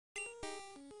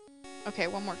Okay,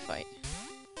 one more fight.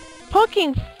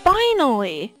 Fucking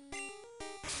finally!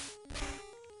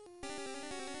 I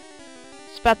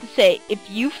was about to say, if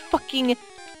you fucking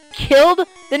killed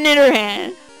the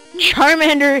Nidoran,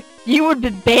 Charmander, you would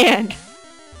have been banned.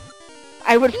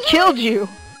 I would have killed you.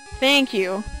 Thank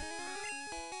you.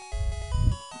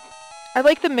 I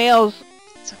like the males.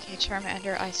 It's okay,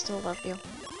 Charmander, I still love you.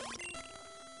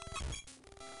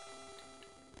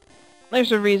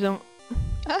 There's a reason.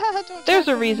 Don't There's talk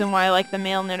a to me. reason why I like the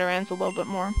male Nidorans a little bit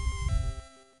more.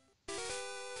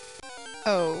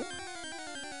 Oh.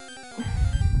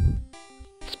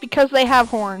 It's because they have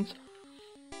horns.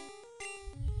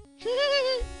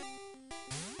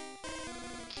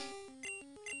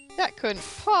 That couldn't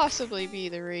possibly be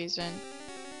the reason.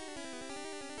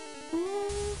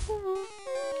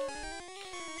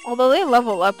 Although they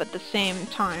level up at the same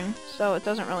time, so it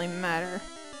doesn't really matter.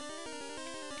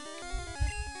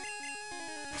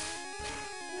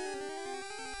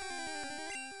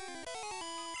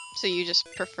 So you just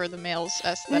prefer the males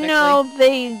aesthetically? No,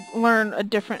 they learn a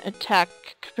different attack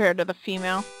compared to the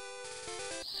female.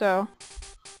 So,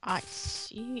 I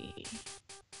see.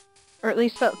 or at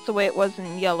least that's the way it was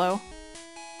in Yellow.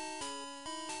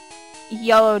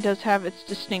 Yellow does have its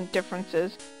distinct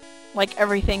differences, like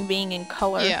everything being in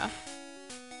color. Yeah.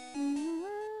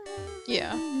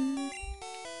 Yeah.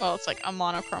 Well, it's like a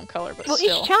monochrome color, but Well,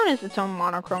 still. each town is its own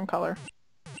monochrome color.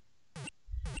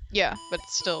 Yeah, but it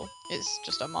still is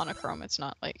just a monochrome. It's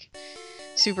not like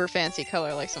super fancy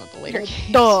color like some of the later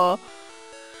games. Duh.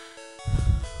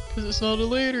 Because it's not a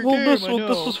later Well, game, this I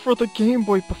know. was for the Game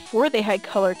Boy before they had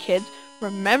color, kids.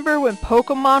 Remember when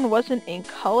Pokemon wasn't in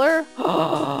color?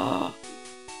 Well,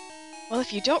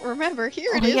 if you don't remember,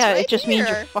 here it Oh is yeah, right it just means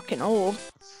you're here. fucking old.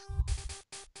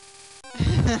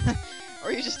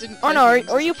 Or you just didn't Oh play no, games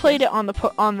or as you a played kid. it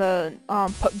on the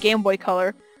Game Boy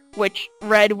Color, which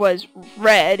red was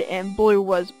red and blue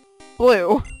was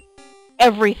blue.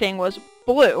 Everything was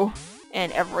blue,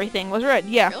 and everything was red.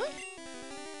 Yeah. Really?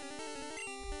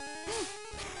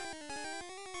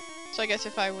 So I guess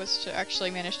if I was to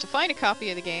actually manage to find a copy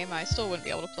of the game, I still wouldn't be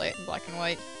able to play it in black and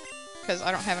white. Because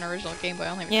I don't have an original Game Boy, I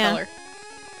only have a Yeah. color.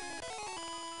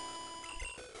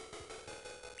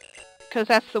 Because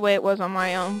that's the way it was on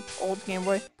my own old Game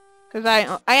Boy. Because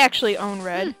I actually own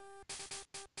red.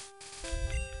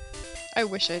 I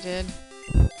wish I did.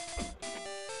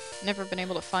 Never been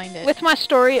able to find it. With my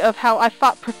story of how I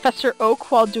fought Professor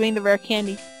Oak while doing the rare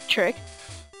candy trick,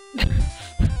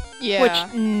 Yeah.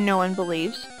 which no one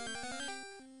believes.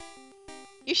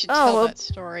 You should Oh, tell well- that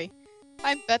story.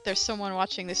 I bet there's someone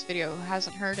watching this video who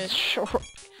hasn't heard it. Sure.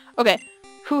 Okay.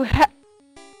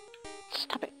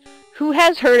 Stop it. Who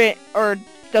has heard it or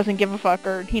doesn't give a fuck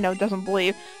or, you know, doesn't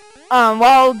believe.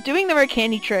 While doing the rare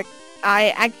candy trick,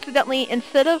 I accidentally,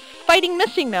 instead of fighting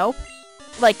Missing No,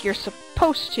 like you're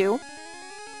supposed to,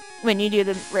 when you do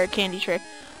the rare candy trick,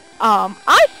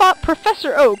 I fought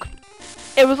Professor Oak.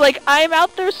 It was like, I'm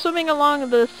out there swimming along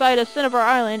the side of Cinnabar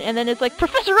Island, and then it's like,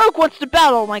 Professor Oak wants to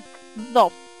battle! I'm like, the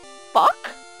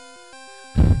fuck?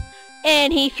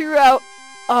 And he threw out,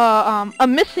 a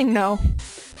Missing No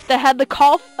that had the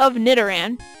call of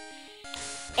Nidoran,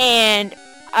 and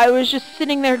I was just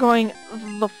sitting there going,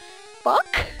 the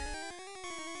fuck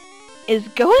is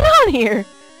going on here?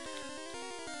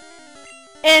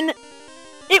 And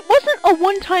it wasn't a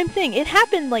one-time thing, it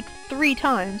happened like 3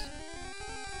 times.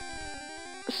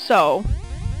 So,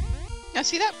 Now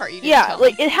see that part you didn't yeah, tell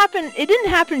like me. it didn't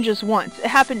happen just once, it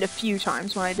happened a few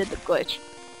times when I did the glitch.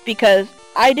 Because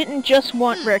I didn't just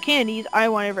want rare candies, I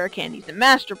wanted rare candies and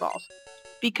Master Balls.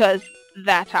 Because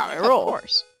that's how I roll. Of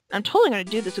course. I'm totally gonna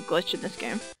do this glitch in this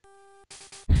game.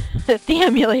 The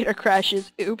emulator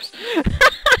crashes. Oops.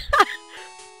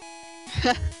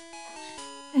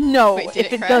 No, Wait, did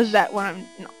if it it does crash? that when I'm...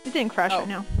 No, it didn't crash Oh. right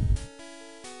now.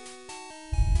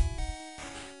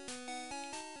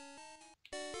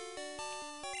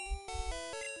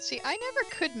 See, I never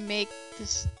could make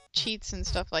this cheats and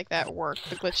stuff like that work,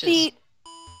 the glitches. See,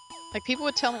 Like, people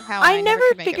would tell me how, and I never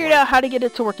could make it figured work. out how to get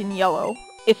it to work in yellow.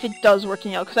 If it does work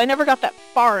in yellow, because I never got that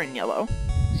far in yellow.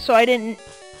 So I didn't...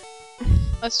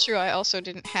 That's true, I also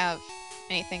didn't have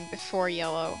anything before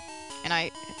yellow, and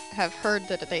I have heard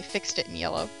that they fixed it in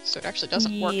yellow, so it actually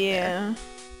doesn't work there. Yeah.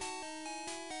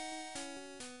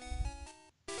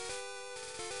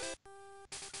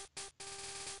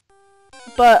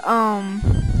 But,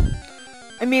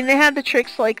 I mean, they had the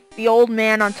tricks like the old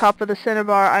man on top of the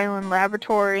Cinnabar Island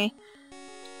laboratory,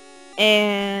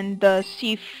 and the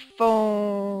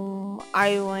Seafoam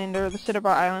Island, or the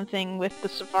Cinnabar Island thing with the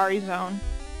Safari Zone.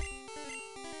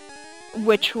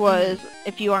 Which was,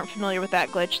 if you aren't familiar with that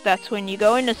glitch, that's when you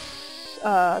go into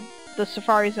the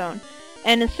Safari Zone.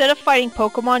 And instead of fighting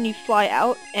Pokemon, you fly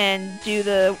out and do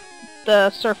the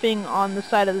surfing on the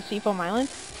side of the Seafoam Island.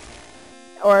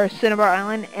 Or Cinnabar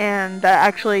Island, and that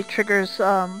actually triggers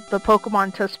the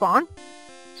Pokemon to spawn.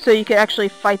 So you can actually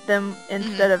fight them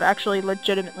instead of actually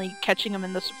legitimately catching them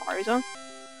in the Safari Zone.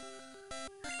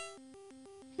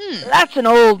 That's an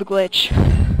old glitch.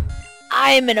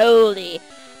 I'm an oldie.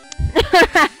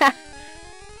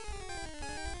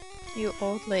 You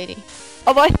old lady.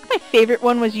 Although I think my favorite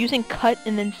one was using cut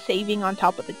and then saving on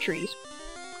top of the trees.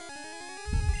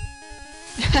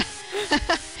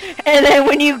 And then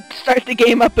when you start the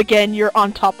game up again, you're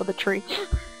on top of the tree.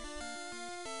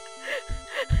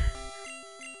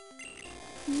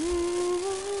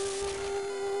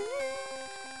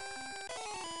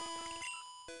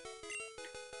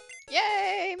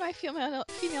 Yay! My female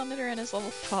Nidoran is level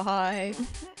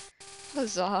 5.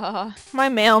 Huzzah! My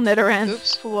male Nidoran's Oops.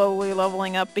 slowly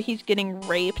leveling up, but he's getting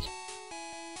raped.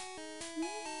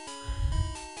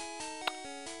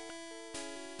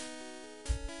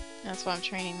 That's why I'm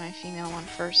training my female one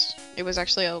first. It was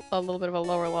actually a little bit of a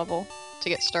lower level to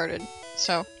get started,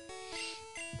 so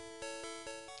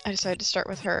I decided to start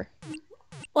with her.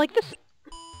 Like this.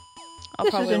 I'll This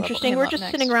is probably level interesting. him We're up just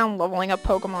next. sitting around leveling up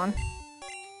Pokemon.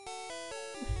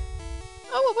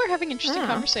 Oh well, we're having interesting Yeah.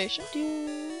 conversation.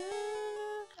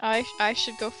 I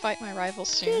should go fight my rival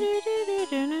soon,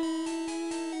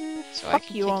 so I Fuck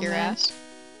can you, kick old your man. ass.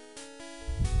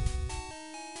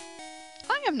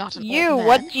 I am not an You, old man.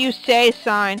 what do you say,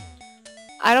 sign?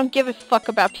 I don't give a fuck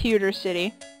about Pewter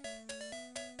City.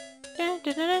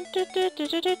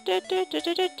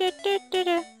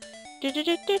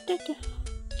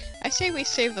 I say we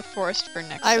save the forest for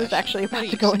next I was session. actually What about do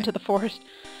to you go say? into the forest.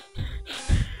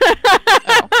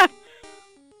 Oh.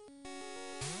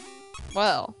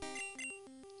 Well,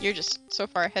 you're just so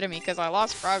far ahead of me because I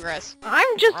lost progress.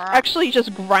 I'm just actually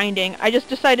just grinding. I just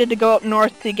decided to go up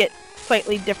north to get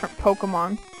slightly different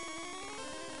Pokemon.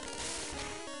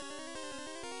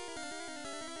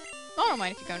 I don't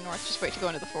mind if you go north, just wait to go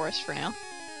into the forest for now.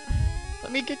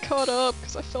 Let me get caught up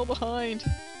because I fell behind.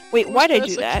 Wait, As why'd I fast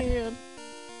do as that? can.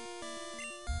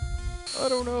 I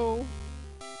don't know.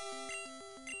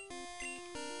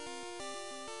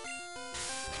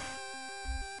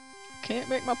 Can't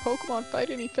make my Pokemon fight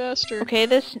any faster. Okay,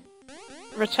 this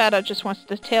Rattata just wants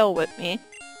to tail whip me.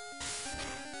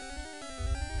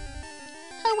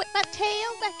 I whip my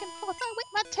tail back and forth. I whip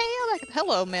my tail back and...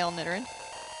 Hello, male Nidoran.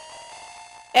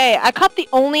 Hey, I caught the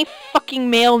only fucking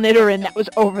male Nidoran that was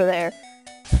over there.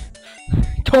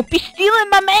 Don't be stealing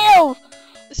my mails!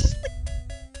 This is the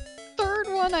third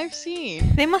one I've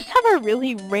seen. They must have a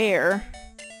really rare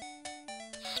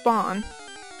spawn.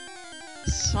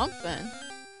 Something.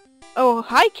 Oh,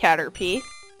 hi, Caterpie.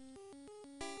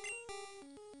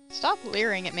 Stop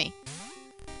leering at me.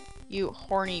 You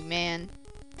horny man.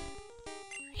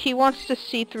 He wants to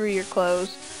see through your clothes.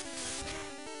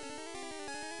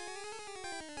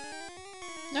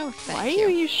 No, thank Why are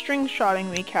you string-shotting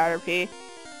me, Caterpie?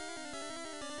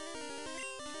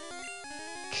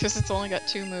 Because it's only got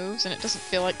 2 moves and it doesn't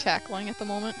feel like tackling at the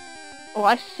moment. Well,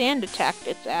 I sand attacked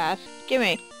its ass.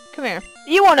 Gimme. Come here.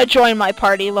 You want to join my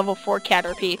party, level 4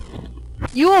 Caterpie.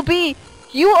 You will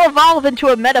evolve into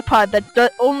a Metapod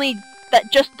that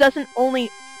just doesn't only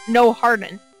know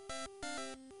Harden.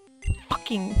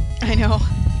 Fucking... I know.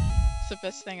 It's the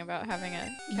best thing about having a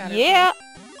Caterpie. Yeah!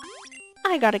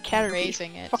 I got a Caterpie.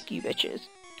 Raising it. Fuck you, bitches.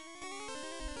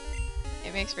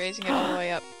 It makes raising it all the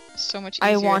way up so much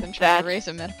I easier want than trying that. to raise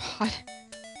a Metapod.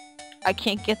 I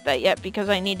can't get that yet because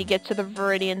I need to get to the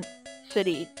Viridian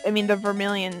City. I mean, the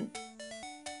Vermilion...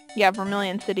 Yeah,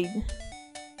 Vermilion City.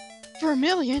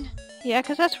 Vermilion? Yeah,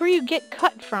 because that's where you get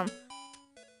cut from.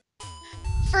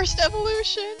 First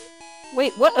evolution!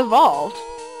 Wait, what evolved?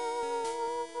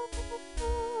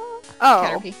 Oh.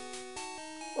 Caterpie.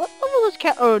 What level is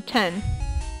Cat? Oh, 10.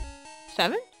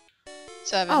 7?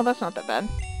 7. Oh, that's not that bad.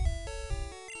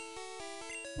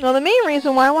 No, the main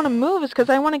reason why I want to move is because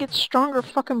I want to get stronger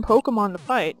fucking Pokemon to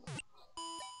fight.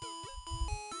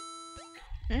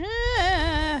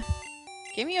 Ah,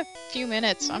 give me a few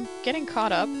minutes. I'm getting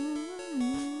caught up.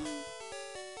 I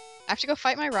have to go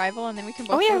fight my rival and then we can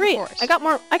both Oh yeah, go to the right. forest. I got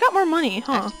more money, I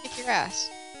huh? have to kick your ass.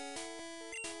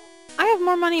 I have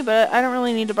more money, but I don't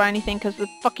really need to buy anything because the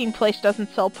fucking place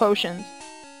doesn't sell potions.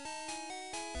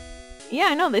 Yeah,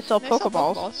 I know they sell They sell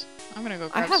Pokeballs. Pokeballs. I'm gonna go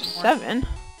I grab have some more. 7,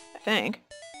 I think.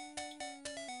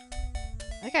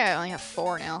 I think I only have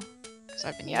 4 now. Because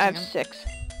I've been Yeah, I have using 6.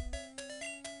 them.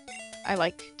 I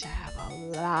like to have a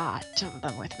lot of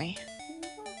them with me.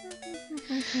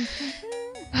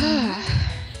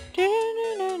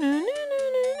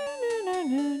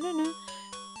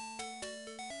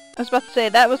 I was about to say,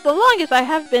 that was the longest I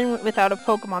have been without a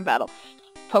Pokemon battle.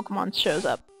 Pokemon shows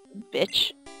up,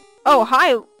 bitch. Oh,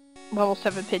 hi, level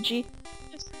 7 Pidgey.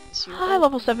 Hi,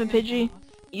 level 7 Pidgey.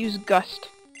 Use Gust.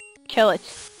 Kill it.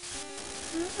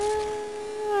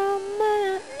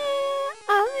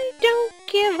 I don't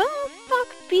give a fuck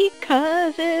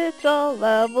because it's a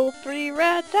level 3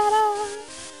 Rattata.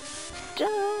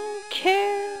 Don't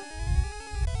care.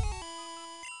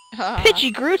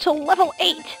 Pidgey grew to level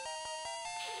 8.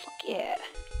 Fuck yeah.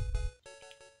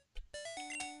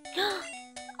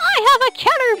 I have a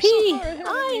Caterpie!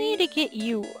 I need to get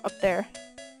you up there.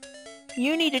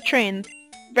 You need to train.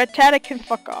 Rattata can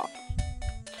fuck off.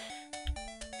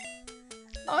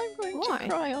 I'm going to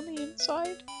cry on the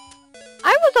inside.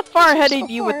 I was far ahead of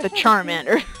you with the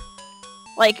Charmander.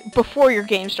 Like, before your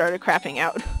game started crapping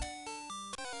out.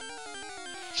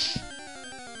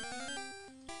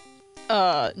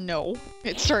 No.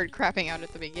 It started crapping out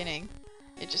at the beginning.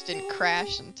 It just didn't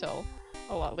crash until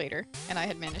a lot later, and I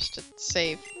had managed to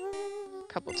save a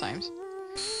couple times.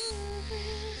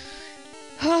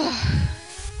 I'm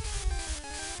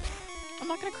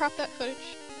not gonna crop that footage,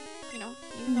 you know,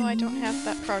 even though I don't have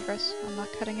that progress, I'm not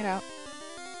cutting it out.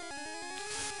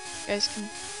 You guys can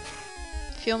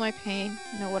feel my pain,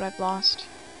 know what I've lost.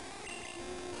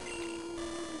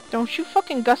 Don't you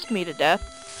fucking gust me to death.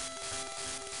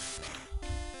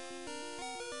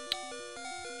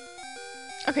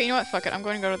 Okay, you know what? Fuck it. I'm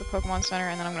going to go to the Pokemon Center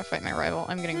and then I'm going to fight my rival.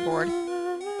 I'm getting bored.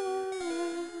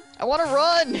 I want to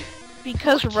run!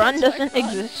 Because run doesn't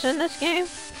exist in this game?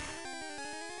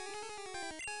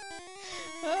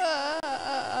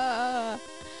 I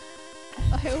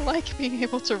like being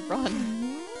able to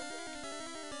run.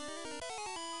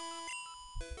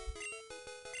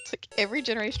 It's like every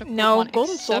generation of Pokemon. No, Gold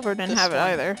and Silver didn't have it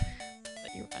either.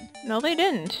 Let you run. No, they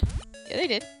didn't. Yeah, they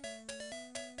did.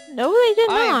 No, they did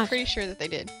not. I'm pretty sure that they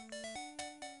did.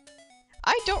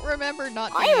 I don't remember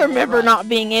not being I remember not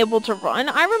being able to run.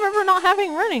 I remember not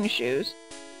having running shoes.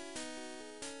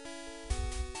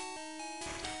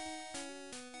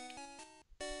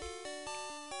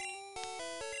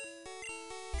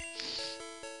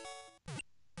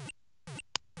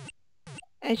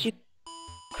 As you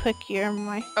click your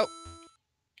my... Oh.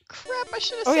 Crap, I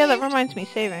should have Oh saved. yeah, that reminds me,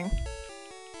 saving.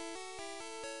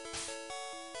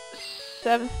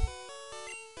 7.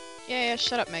 Yeah,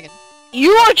 shut up, Megan.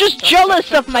 You are just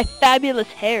jealous of my fabulous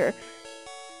hair.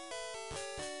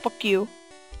 Fuck you.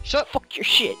 Shut up. Fuck your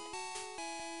shit.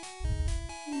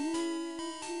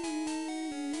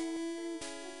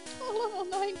 Oh, level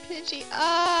 9 Pidgey.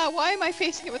 Why am I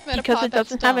facing it with Metapod? Because it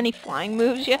doesn't have any flying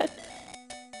moves yet.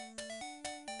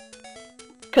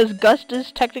 Because Gust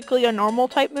is technically a normal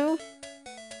type move.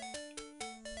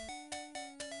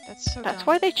 That's so That's dumb.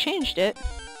 why they changed it.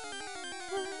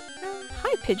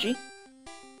 Hi, Pidgey.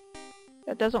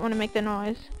 That doesn't want to make the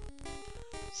noise.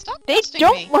 Stop They testing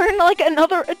don't me. learn, like,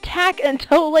 another attack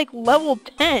until, like, level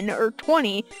 10 or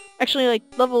 20. Actually, like,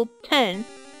 level 10.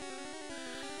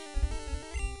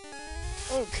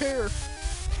 I don't care.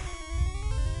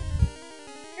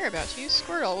 Care about you,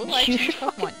 Squirtle. Will I You change should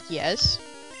Pokemon? Yes.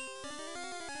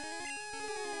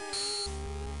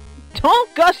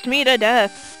 Don't gust me to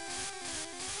death!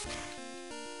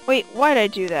 Wait, why'd I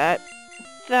do that?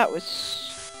 That was...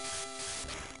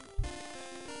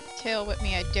 Tail whip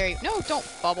me, I dare you. No, don't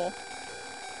bubble.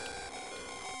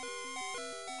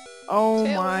 Oh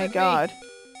Tail my whip me. god.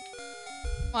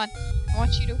 Come on. I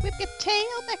want you to whip your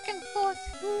tail back and forth.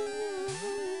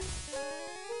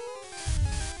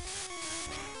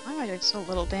 Why am I doing so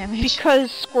little damage? Because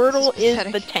Squirtle This is is the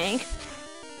pathetic. tank.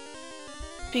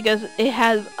 Because it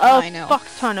has I a know. fuck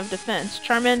ton of defense.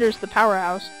 Charmander's the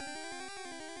powerhouse.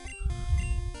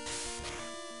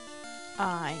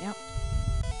 I know.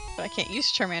 But I can't use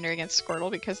Charmander against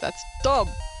Squirtle because that's dumb!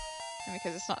 And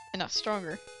because it's not enough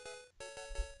stronger.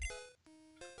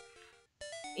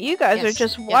 You guys are Yes,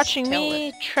 just yes, watching tail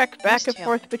me trek back and tail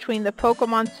forth between the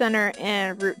Pokemon Center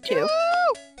and Route 2.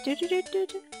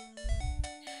 Do-do-do-do-do.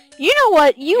 You know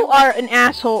what? You are an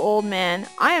asshole, old man.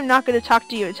 I am not going to talk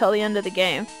to you until the end of the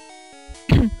game.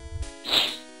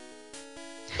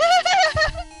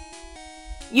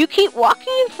 You keep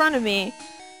walking in front of me.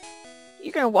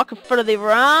 You're gonna walk in front of the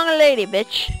wrong lady,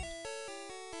 bitch.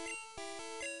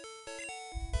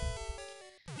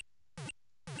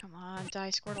 Come on, die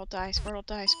Squirtle, die Squirtle,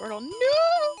 die Squirtle. No!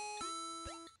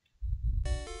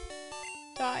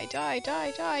 Die, die,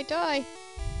 die, die, die!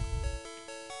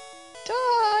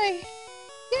 Die!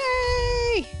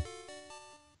 Yay!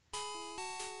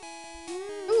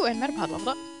 Ooh, and Metapod leveled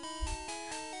up.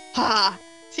 Ha!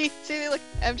 See, look,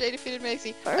 MJ defeated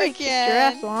Maxie I already kicked your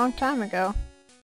ass a long time ago.